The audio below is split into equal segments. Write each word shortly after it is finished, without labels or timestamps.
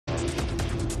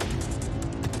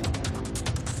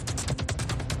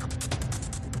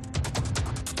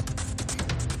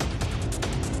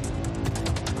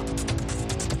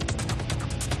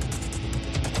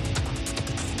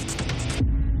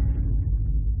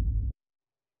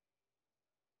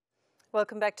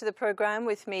Welcome back to the program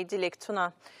with me, Dilek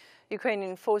Tuna.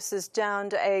 Ukrainian forces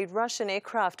downed a Russian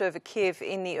aircraft over Kyiv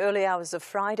in the early hours of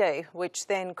Friday, which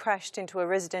then crashed into a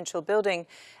residential building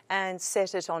and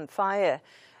set it on fire.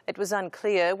 It was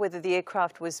unclear whether the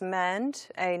aircraft was manned.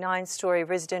 A 9-story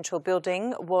residential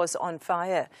building was on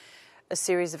fire. A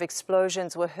series of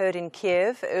explosions were heard in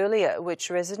Kyiv earlier, which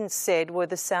residents said were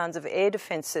the sounds of air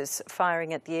defences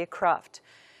firing at the aircraft.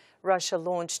 Russia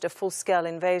launched a full-scale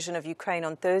invasion of Ukraine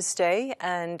on Thursday,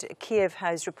 and Kyiv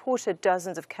has reported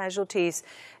dozens of casualties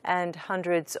and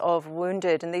hundreds of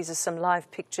wounded. And these are some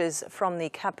live pictures from the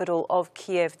capital of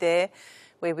Kyiv there,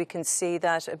 where we can see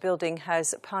that a building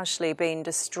has partially been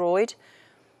destroyed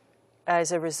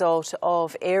as a result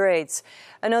of air raids.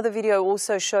 Another video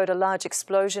also showed a large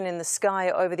explosion in the sky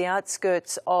over the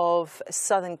outskirts of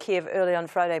southern Kyiv early on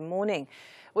Friday morning.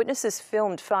 Witnesses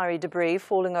filmed fiery debris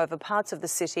falling over parts of the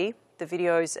city. The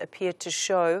videos appeared to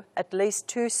show at least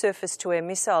 2 surface-to-air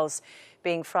missiles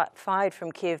being fired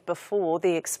from Kyiv before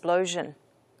the explosion.